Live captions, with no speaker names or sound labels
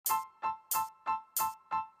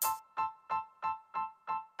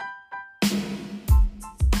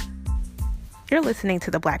You're listening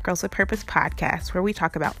to the Black Girls with Purpose podcast, where we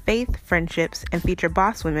talk about faith, friendships, and feature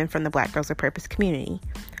boss women from the Black Girls with Purpose community.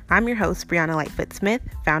 I'm your host, Brianna Lightfoot Smith,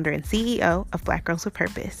 founder and CEO of Black Girls with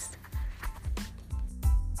Purpose.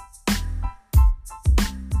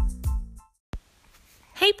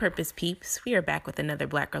 Hey, Purpose Peeps. We are back with another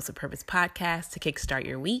Black Girls with Purpose podcast to kickstart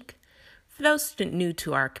your week. For those new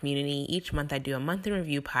to our community, each month I do a month in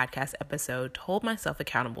review podcast episode to hold myself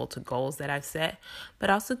accountable to goals that I've set, but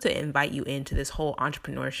also to invite you into this whole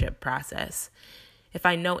entrepreneurship process. If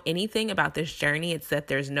I know anything about this journey, it's that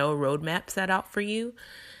there's no roadmap set out for you.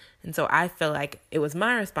 And so I feel like it was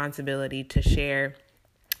my responsibility to share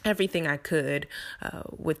everything I could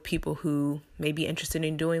with people who may be interested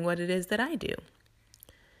in doing what it is that I do.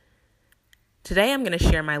 Today, I'm going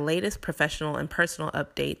to share my latest professional and personal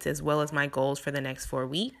updates as well as my goals for the next 4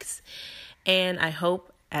 weeks. And I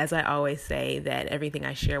hope, as I always say, that everything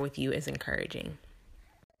I share with you is encouraging.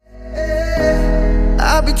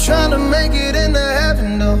 I'll be trying to make it into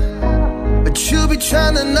heaven though, but you be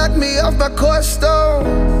trying to knock me off my course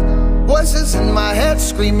stone. Voices in my head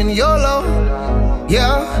screaming YOLO,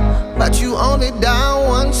 yeah, but you only down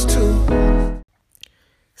once too.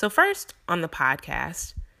 So first on the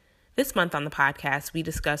podcast, this month on the podcast, we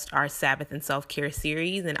discussed our Sabbath and self-care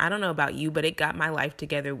series, and I don't know about you, but it got my life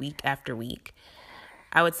together week after week.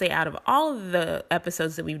 I would say out of all of the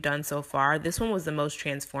episodes that we've done so far, this one was the most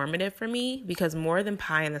transformative for me because more than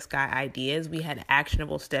pie in the sky ideas, we had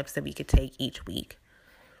actionable steps that we could take each week.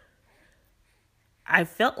 I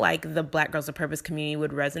felt like the Black Girls of Purpose community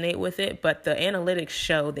would resonate with it, but the analytics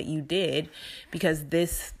show that you did because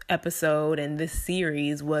this episode and this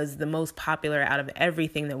series was the most popular out of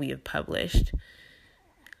everything that we have published.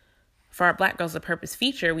 For our Black Girls of Purpose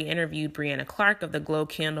feature, we interviewed Brianna Clark of the Glow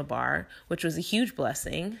Candle Bar, which was a huge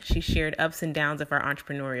blessing. She shared ups and downs of our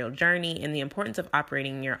entrepreneurial journey and the importance of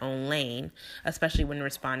operating in your own lane, especially when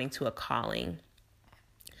responding to a calling.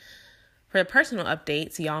 For the personal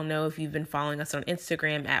updates, y'all know if you've been following us on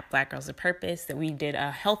Instagram at Black Girls of Purpose that we did a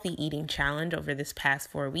healthy eating challenge over this past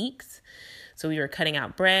 4 weeks. So we were cutting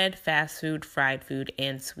out bread, fast food, fried food,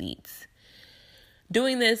 and sweets.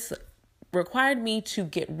 Doing this required me to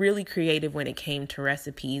get really creative when it came to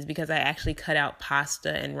recipes because I actually cut out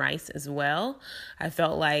pasta and rice as well. I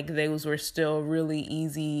felt like those were still really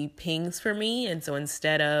easy pings for me. And so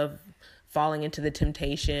instead of falling into the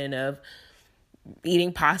temptation of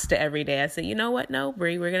eating pasta every day, I said, you know what? No,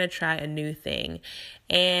 Brie, we're going to try a new thing.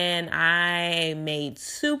 And I made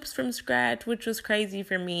soups from scratch, which was crazy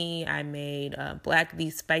for me. I made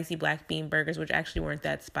these spicy black bean burgers, which actually weren't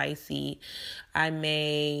that spicy. I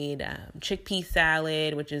made chickpea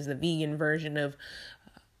salad, which is the vegan version of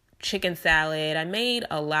chicken salad. I made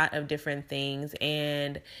a lot of different things,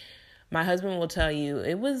 and my husband will tell you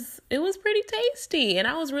it was pretty tasty, and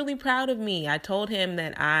I was really proud of me. I told him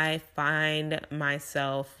that I find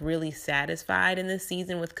myself really satisfied in this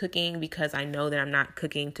season with cooking because I know that I'm not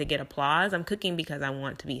cooking to get applause. I'm cooking because I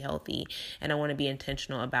want to be healthy and I want to be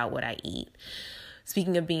intentional about what I eat.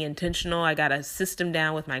 Speaking of being intentional, I got a system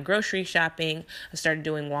down with my grocery shopping. I started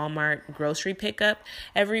doing Walmart grocery pickup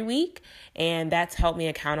every week, and that's helped me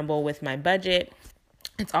accountable with my budget.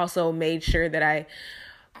 It's also made sure that I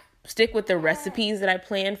stick with the recipes that I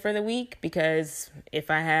plan for the week because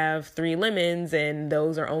if I have 3 lemons and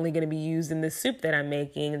those are only going to be used in the soup that I'm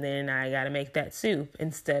making, then I got to make that soup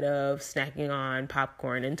instead of snacking on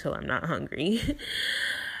popcorn until I'm not hungry.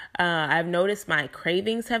 I've noticed my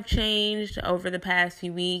cravings have changed over the past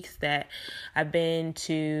few weeks, that I've been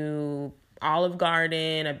to Olive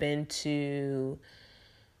Garden, I've been to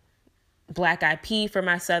Black Eyed Peas for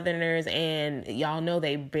my Southerners, and y'all know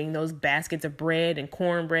they bring those baskets of bread and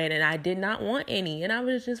cornbread, and I did not want any, and I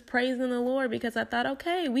was just praising the Lord because I thought,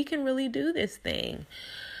 okay, we can really do this thing.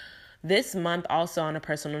 This month also, on a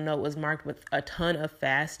personal note, was marked with a ton of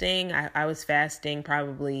fasting. I was fasting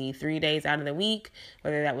probably 3 days out of the week,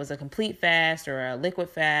 whether that was a complete fast or a liquid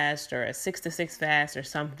fast or a 6-to-6 fast or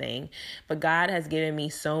something. But God has given me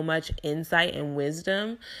so much insight and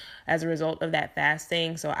wisdom as a result of that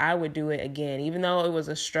fasting. So I would do it again. Even though it was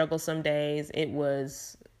a struggle some days,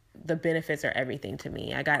 the benefits are everything to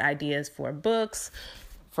me. I got ideas for books,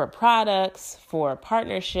 for products, for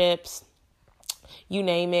partnerships. You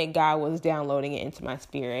name it, God was downloading it into my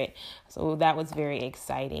spirit. So that was very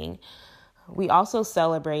exciting. We also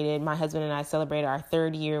my husband and I celebrated our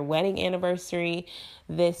 3rd year wedding anniversary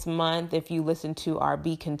this month. If you listen to our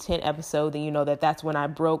Be Content episode, then you know that that's when I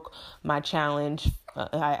broke my challenge.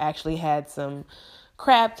 I actually had some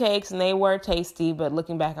crab cakes, and they were tasty, but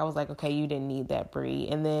looking back, I was like, okay, you didn't need that, Brie.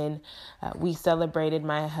 And then we celebrated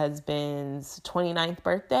my husband's 29th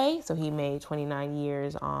birthday, so he made 29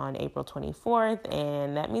 years on April 24th,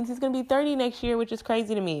 and that means he's going to be 30 next year, which is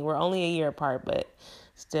crazy to me. We're only a year apart, but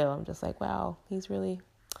still, I'm just like, wow, he's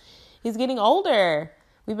getting older.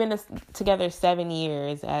 We've been together 7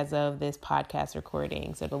 years as of this podcast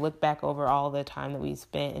recording. So to look back over all the time that we've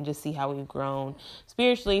spent and just see how we've grown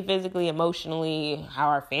spiritually, physically, emotionally, how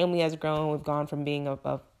our family has grown. We've gone from being a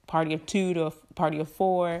party of 2 to a party of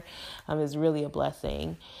 4 is really a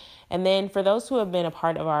blessing. And then for those who have been a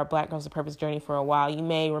part of our Black Girls of Purpose journey for a while, you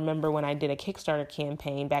may remember when I did a Kickstarter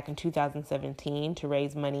campaign back in 2017 to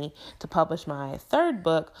raise money to publish my 3rd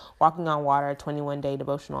book, Walking on Water, a 21-day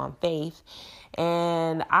devotional on faith.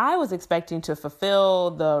 And I was expecting to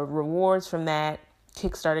fulfill the rewards from that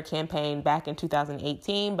Kickstarter campaign back in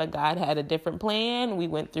 2018, but God had a different plan. We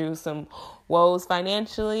went through some woes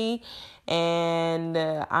financially, and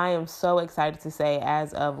I am so excited to say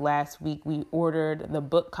as of last week, we ordered the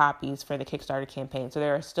book copies for the Kickstarter campaign. So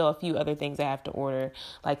there are still a few other things I have to order,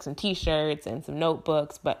 like some t-shirts and some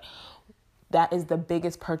notebooks, but that is the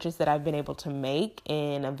biggest purchase that I've been able to make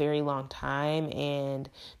in a very long time. And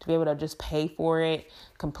to be able to just pay for it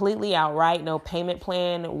completely outright, no payment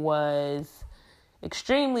plan, was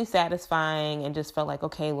extremely satisfying and just felt like,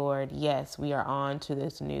 okay, Lord, yes, we are on to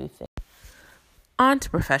this new thing. On to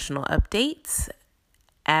professional updates.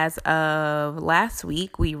 As of last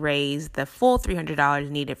week, we raised the full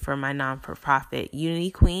 $300 needed for my non-for-profit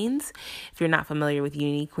Unity Queens. If you're not familiar with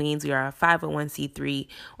Unity Queens, we are a 501c3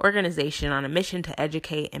 organization on a mission to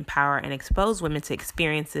educate, empower, and expose women to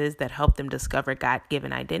experiences that help them discover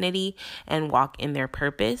God-given identity and walk in their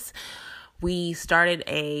purpose. We started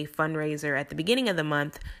a fundraiser at the beginning of the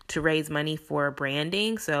month to raise money for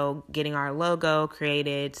branding. So getting our logo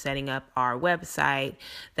created, setting up our website,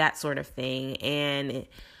 that sort of thing. And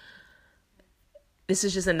this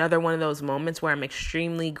is just another one of those moments where I'm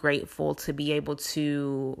extremely grateful to be able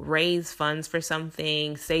to raise funds for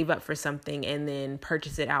something, save up for something, and then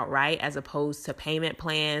purchase it outright as opposed to payment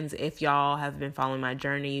plans. If y'all have been following my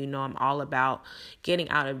journey, you know I'm all about getting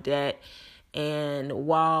out of debt. And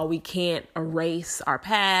while we can't erase our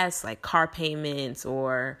past, like car payments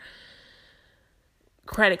or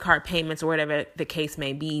credit card payments or whatever the case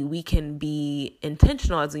may be, we can be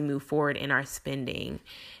intentional as we move forward in our spending.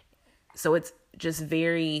 So it's just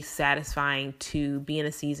very satisfying to be in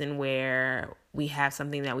a season where we have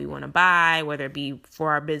something that we want to buy, whether it be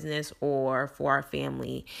for our business or for our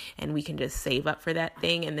family, and we can just save up for that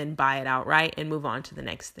thing and then buy it outright and move on to the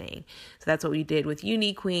next thing. So that's what we did with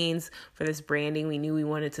Unity Queens for this branding. We knew we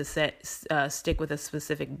wanted to stick with a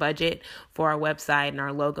specific budget for our website and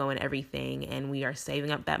our logo and everything, and we are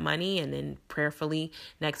saving up that money, and then prayerfully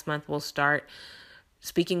next month we'll start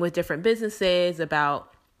speaking with different businesses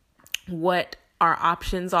about what our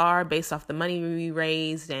options are based off the money we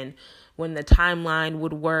raised and when the timeline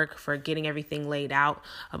would work for getting everything laid out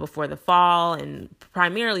before the fall and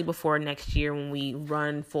primarily before next year when we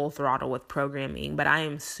run full throttle with programming. But I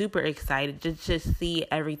am super excited to just see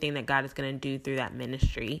everything that God is going to do through that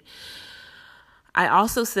ministry. I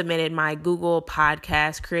also submitted my Google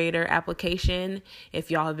Podcast Creator application.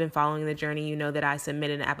 If y'all have been following the journey, you know that I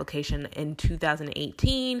submitted an application in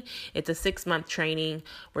 2018. It's a 6-month training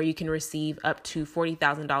where you can receive up to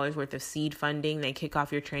 $40,000 worth of seed funding. They kick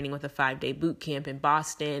off your training with a 5-day boot camp in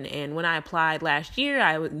Boston. And when I applied last year,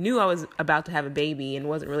 I knew I was about to have a baby and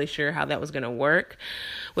wasn't really sure how that was going to work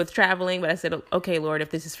with traveling. But I said, okay, Lord, if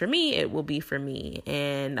this is for me, it will be for me.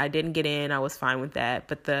 And I didn't get in. I was fine with that.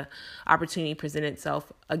 But the opportunity presented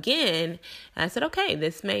itself again, and I said, okay,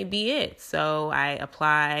 this may be it. So I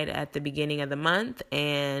applied at the beginning of the month,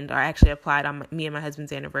 and I actually applied on me and my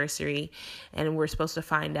husband's anniversary, and we're supposed to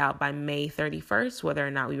find out by May 31st whether or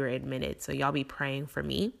not we were admitted. So y'all be praying for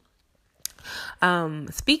me.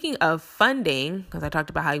 Speaking of funding, because I talked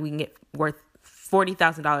about how we can get worth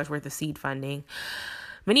 $40,000 worth of seed funding.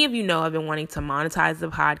 Many of you know I've been wanting to monetize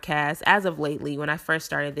the podcast as of lately. When I first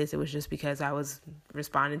started this, it was just because I was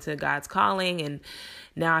responding to God's calling. And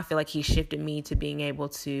now I feel like he shifted me to being able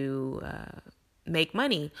to make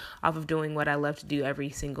money off of doing what I love to do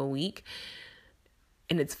every single week.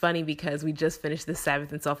 And it's funny because we just finished the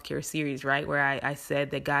Sabbath and Self-Care series, right? Where I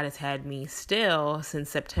said that God has had me still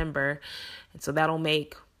since September. And so that'll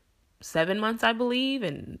make 7 months, I believe.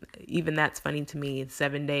 And even that's funny to me. It's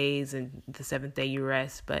 7 days and the 7th day you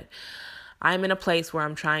rest. But I'm in a place where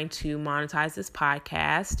I'm trying to monetize this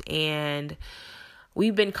podcast, and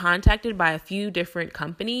We've been contacted by a few different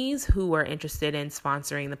companies who were interested in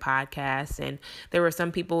sponsoring the podcast. And there were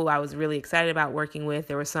some people I was really excited about working with.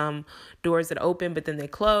 There were some doors that opened, but then they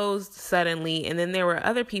closed suddenly. And then there were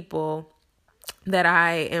other people that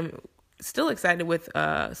I am still excited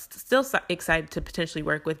to potentially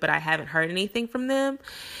work with, but I haven't heard anything from them.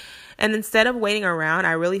 And instead of waiting around,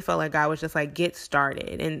 I really felt like God was just like, get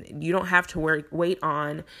started. And you don't have to wait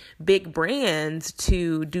on big brands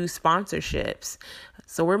to do sponsorships.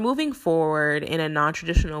 So we're moving forward in a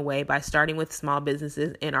non-traditional way by starting with small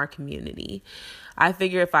businesses in our community. I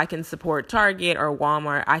figure if I can support Target or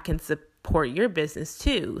Walmart, I can support your business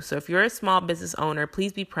too. So if you're a small business owner,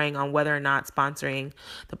 please be praying on whether or not sponsoring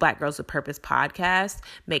the Black Girls with Purpose podcast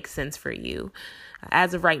makes sense for you.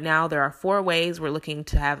 As of right now, there are 4 ways we're looking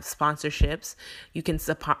to have sponsorships. You can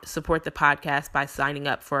support the podcast by signing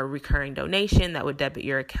up for a recurring donation that would debit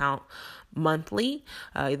your account monthly,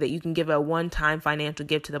 that you can give a one-time financial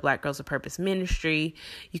gift to the Black Girls with Purpose ministry.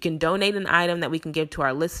 You can donate an item that we can give to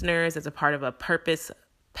our listeners as a part of a purpose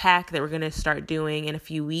pack that we're going to start doing in a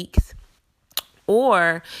few weeks.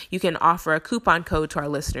 Or you can offer a coupon code to our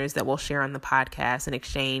listeners that we'll share on the podcast in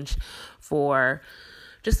exchange for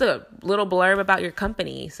just a little blurb about your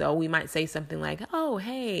company. So we might say something like, oh,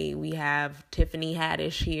 hey, we have Tiffany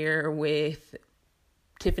Haddish here with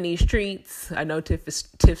Tiffany's Treats. I know Tiff's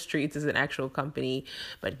Treats is an actual company,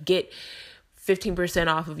 but get 15%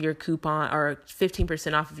 off of your coupon or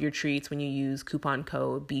 15% off of your treats when you use coupon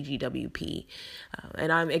code BGWP.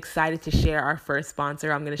 And I'm excited to share our first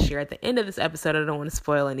sponsor. I'm going to share at the end of this episode. I don't want to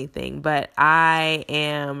spoil anything, but I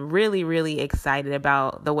am really, really excited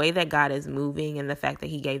about the way that God is moving and the fact that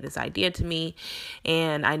he gave this idea to me.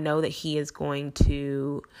 And I know that he is going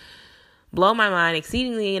to blow my mind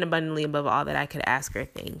exceedingly and abundantly above all that I could ask or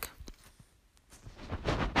think.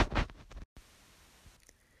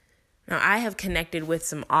 Now, I have connected with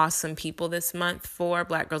some awesome people this month for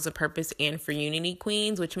Black Girls of Purpose and for Unity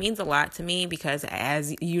Queens, which means a lot to me because,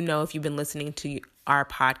 as you know, if you've been listening to our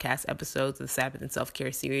podcast episodes of the Sabbath and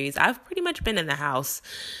Self-Care series, I've pretty much been in the house,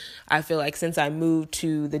 I feel like, since I moved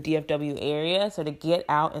to the DFW area. So to get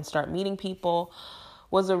out and start meeting people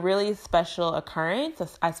was a really special occurrence.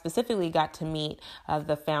 I specifically got to meet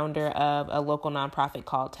the founder of a local nonprofit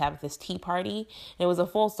called Tabitha's Tea Party. And it was a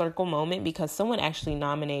full circle moment because someone actually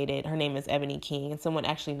nominated, her name is Ebony King, and someone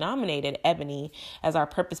actually nominated Ebony as our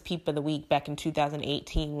Purpose Peep of the Week back in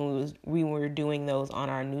 2018 when we were doing those on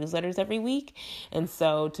our newsletters every week. And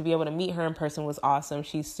so to be able to meet her in person was awesome.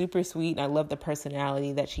 She's super sweet, and I love the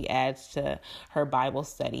personality that she adds to her Bible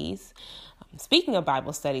studies. Speaking of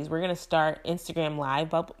Bible studies, we're going to start Instagram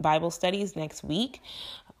Live Bible studies next week.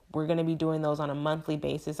 We're going to be doing those on a monthly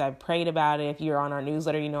basis. I prayed about it. If you're on our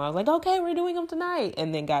newsletter, you know, I was like, okay, we're doing them tonight.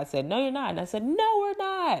 And then God said, no, you're not. And I said, no, we're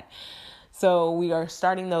not. So we are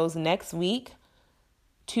starting those next week,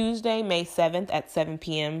 Tuesday, May 7th at 7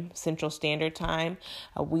 p.m. Central Standard Time.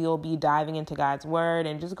 We'll be diving into God's Word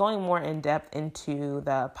and just going more in depth into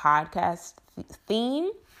the podcast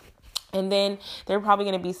theme. And then there are probably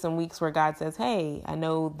going to be some weeks where God says, hey, I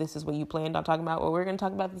know this is what you planned on talking about, or we're going to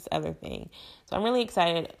talk about this other thing. So I'm really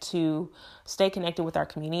excited to stay connected with our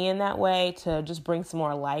community in that way, to just bring some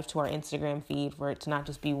more life to our Instagram feed, for it to not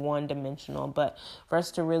just be one-dimensional, but for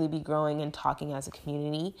us to really be growing and talking as a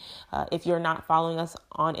community. If you're not following us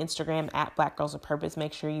on Instagram at Black Girls of Purpose,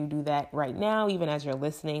 make sure you do that right now, even as you're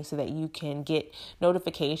listening, so that you can get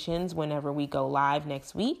notifications whenever we go live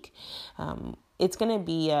next week. It's going to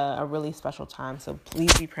be a really special time, so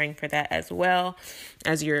please be praying for that as well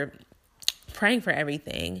as you're praying for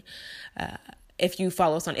everything. If you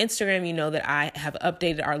follow us on Instagram, you know that I have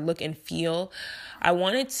updated our look and feel. I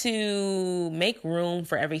wanted to make room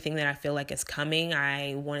for everything that I feel like is coming.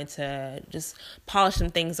 I wanted to just polish some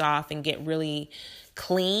things off and get really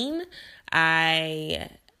clean. I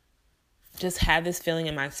just have this feeling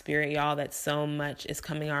in my spirit, y'all, that so much is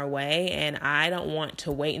coming our way, and I don't want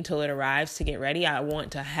to wait until it arrives to get ready. I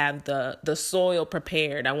want to have the soil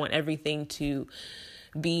prepared. I want everything to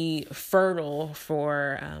be fertile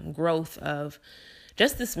for growth of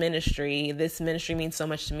just this ministry. This ministry means so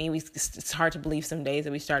much to me. It's hard to believe some days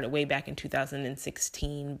that we started way back in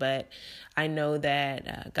 2016, but I know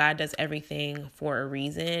that God does everything for a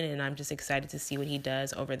reason, and I'm just excited to see what he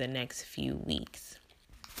does over the next few weeks.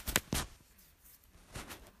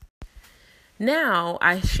 Now,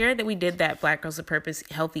 I shared that we did that Black Girls of Purpose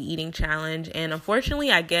Healthy Eating Challenge, and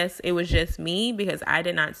unfortunately, I guess it was just me because I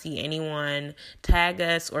did not see anyone tag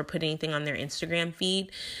us or put anything on their Instagram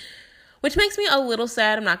feed, which makes me a little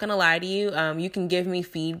sad. I'm not going to lie to you. You can give me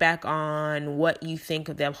feedback on what you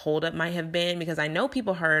think the holdup might have been, because I know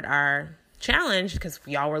people heard our challenge, because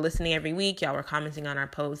y'all were listening every week, y'all were commenting on our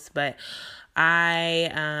posts, but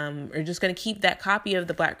I are just going to keep that copy of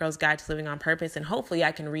the Black Girl's Guide to Living on Purpose, and hopefully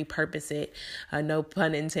I can repurpose it, no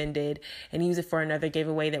pun intended, and use it for another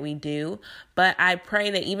giveaway that we do. But I pray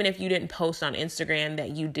that even if you didn't post on Instagram,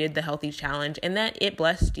 that you did the healthy challenge and that it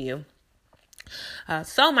blessed you.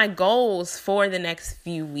 So my goals for the next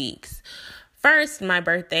few weeks. First, my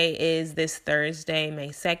birthday is this Thursday, May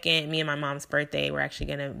 2nd. Me and my mom's birthday, we're actually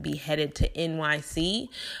going to be headed to NYC.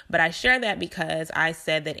 But I share that because I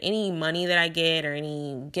said that any money that I get or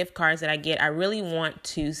any gift cards that I get, I really want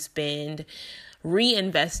to spend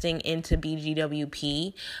reinvesting into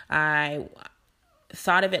BGWP. I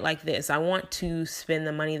thought of it like this. I want to spend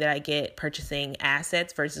the money that I get purchasing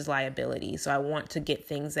assets versus liabilities. So I want to get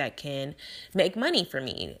things that can make money for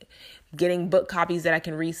me. Getting book copies that I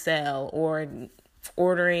can resell, or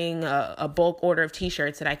ordering a bulk order of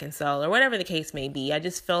t-shirts that I can sell, or whatever the case may be. I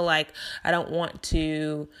just feel like I don't want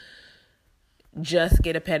to just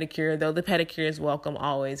get a pedicure, though the pedicure is welcome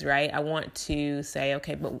always, right? I want to say,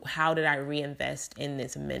 okay, but how did I reinvest in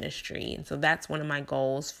this ministry? And so that's one of my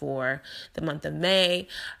goals for the month of May.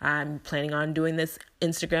 I'm planning on doing this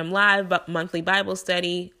Instagram Live monthly Bible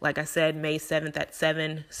study. Like I said, May 7th at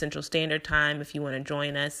 7 Central Standard Time, if you want to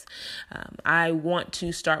join us. I want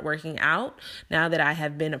to start working out now that I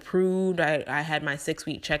have been approved. I had my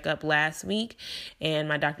 6-week checkup last week, and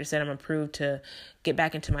my doctor said I'm approved to get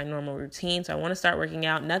back into my normal routine. So I want to start working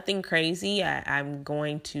out. Nothing crazy. I'm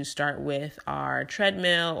going to start with our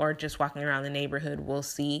treadmill or just walking around the neighborhood. We'll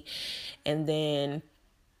see. And then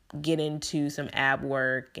get into some ab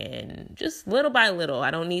work, and just little by little.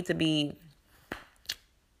 I don't need to be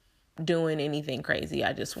doing anything crazy.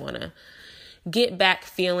 I just want to get back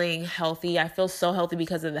feeling healthy. I feel so healthy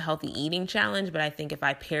because of the healthy eating challenge, but I think if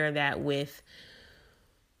I pair that with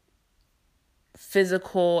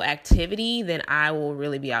physical activity, then I will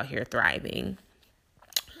really be out here thriving.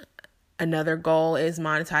 Another goal is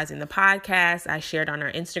monetizing the podcast. I shared on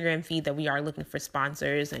our Instagram feed that we are looking for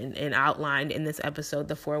sponsors, and outlined in this episode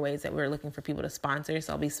the 4 ways that we're looking for people to sponsor.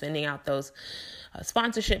 So I'll be sending out those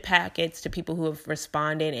sponsorship packets to people who have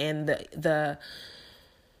responded, and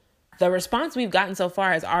the response we've gotten so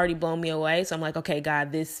far has already blown me away. So I'm like, okay,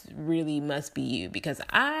 God, this really must be you, because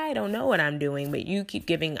I don't know what I'm doing, but you keep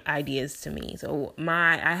giving ideas to me. So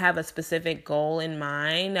I have a specific goal in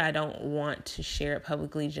mind. I don't want to share it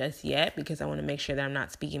publicly just yet because I want to make sure that I'm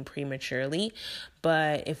not speaking prematurely.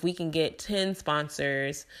 But if we can get 10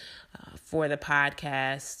 sponsors for the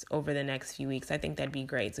podcast over the next few weeks, I think that'd be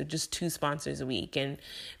great. So just 2 sponsors a week. And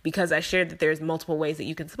because I shared that there's multiple ways that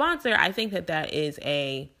you can sponsor, I think that is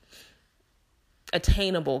a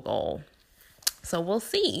attainable goal. So we'll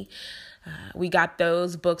see. We got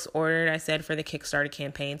those books ordered, I said, for the Kickstarter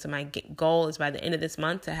campaign. So my goal is by the end of this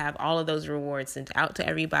month to have all of those rewards sent out to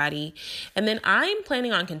everybody. And then I'm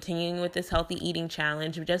planning on continuing with this healthy eating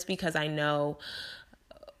challenge, just because I know,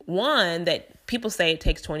 one, that people say it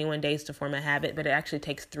takes 21 days to form a habit, but it actually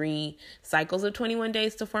takes 3 cycles of 21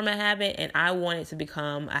 days to form a habit. And I want it to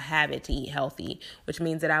become a habit to eat healthy, which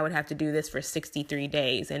means that I would have to do this for 63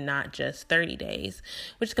 days and not just 30 days,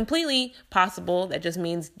 which is completely possible. That just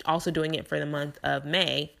means also doing it for the month of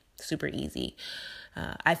May. Super easy.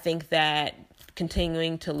 I think that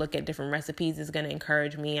continuing to look at different recipes is going to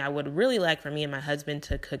encourage me. I would really like for me and my husband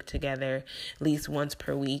to cook together at least once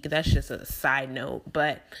per week. That's just a side note,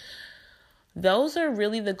 but those are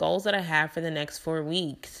really the goals that I have for the next 4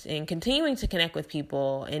 weeks, and continuing to connect with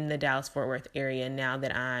people in the Dallas-Fort Worth area now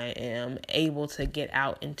that I am able to get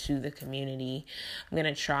out into the community. I'm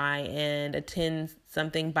going to try and attend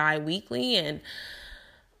something bi-weekly, and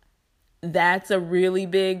that's a really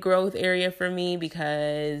big growth area for me,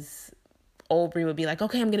 because old Brie would be like,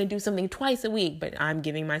 okay, I'm going to do something twice a week, but I'm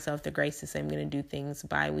giving myself the grace to say I'm going to do things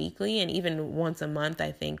bi-weekly, and even once a month,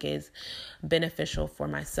 I think is beneficial for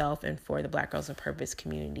myself and for the Black Girls of Purpose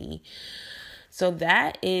community. So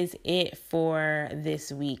that is it for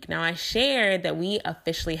this week. Now, I shared that we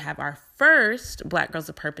officially have our first Black Girls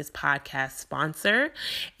of Purpose podcast sponsor,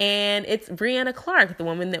 and it's Brianna Clark, the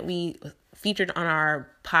woman that we featured on our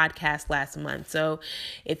podcast last month. So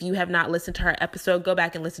if you have not listened to her episode, go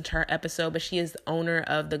back and listen to her episode. But she is the owner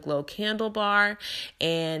of the Glow Candle Bar,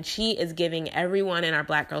 and she is giving everyone in our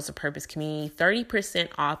Black Girls of Purpose community 30%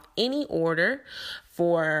 off any order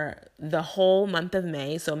for the whole month of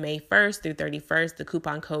May. So May 1st through 31st, the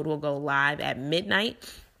coupon code will go live at midnight,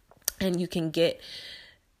 and you can get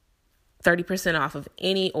 30% off of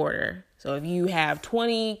any order. So if you have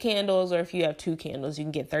 20 candles or if you have 2 candles, you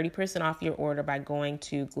can get 30% off your order by going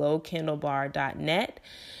to glowcandlebar.net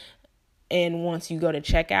And once you go to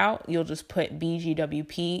checkout, you'll just put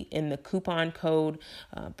BGWP in the coupon code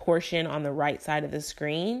portion on the right side of the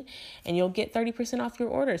screen, and you'll get 30% off your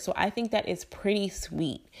order. So I think that is pretty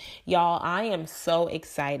sweet. Y'all, I am so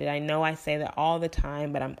excited. I know I say that all the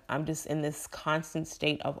time, but I'm just in this constant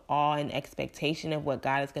state of awe and expectation of what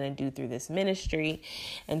God is going to do through this ministry.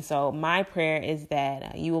 And so my prayer is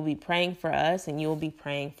that you will be praying for us and you will be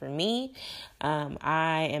praying for me.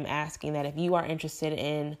 I am asking that if you are interested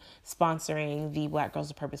in sponsoring the Black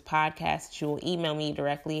Girls of Purpose podcast, you will email me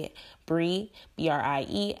directly, Brie,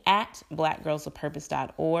 B-R-I-E, at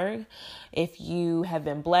blackgirlsofpurpose.org. If you have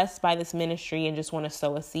been blessed by this ministry and just want to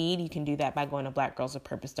sow a seed, you can do that by going to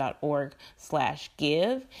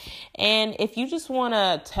blackgirlsofpurpose.org/give. And if you just want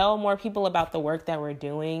to tell more people about the work that we're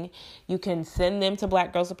doing, you can send them to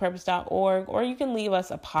blackgirlsofpurpose.org, or you can leave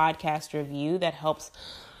us a podcast review that helps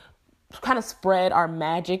kind of spread our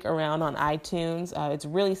magic around on iTunes. It's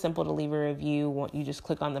really simple to leave a review. You just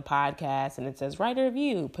click on the podcast and it says write a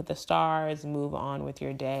review, put the stars, move on with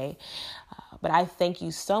your day. But I thank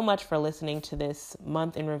you so much for listening to this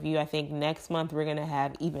month in review. I think next month we're going to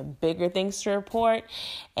have even bigger things to report,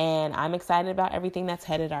 and I'm excited about everything that's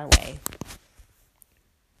headed our way.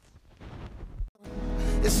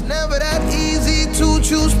 It's never that easy to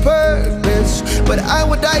choose purpose, but I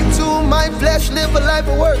would die to my flesh, live a life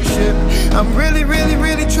of worship. I'm really, really,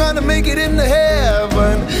 really trying to make it into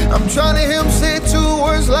heaven. I'm trying to hear him say 2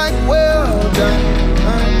 words like, well done.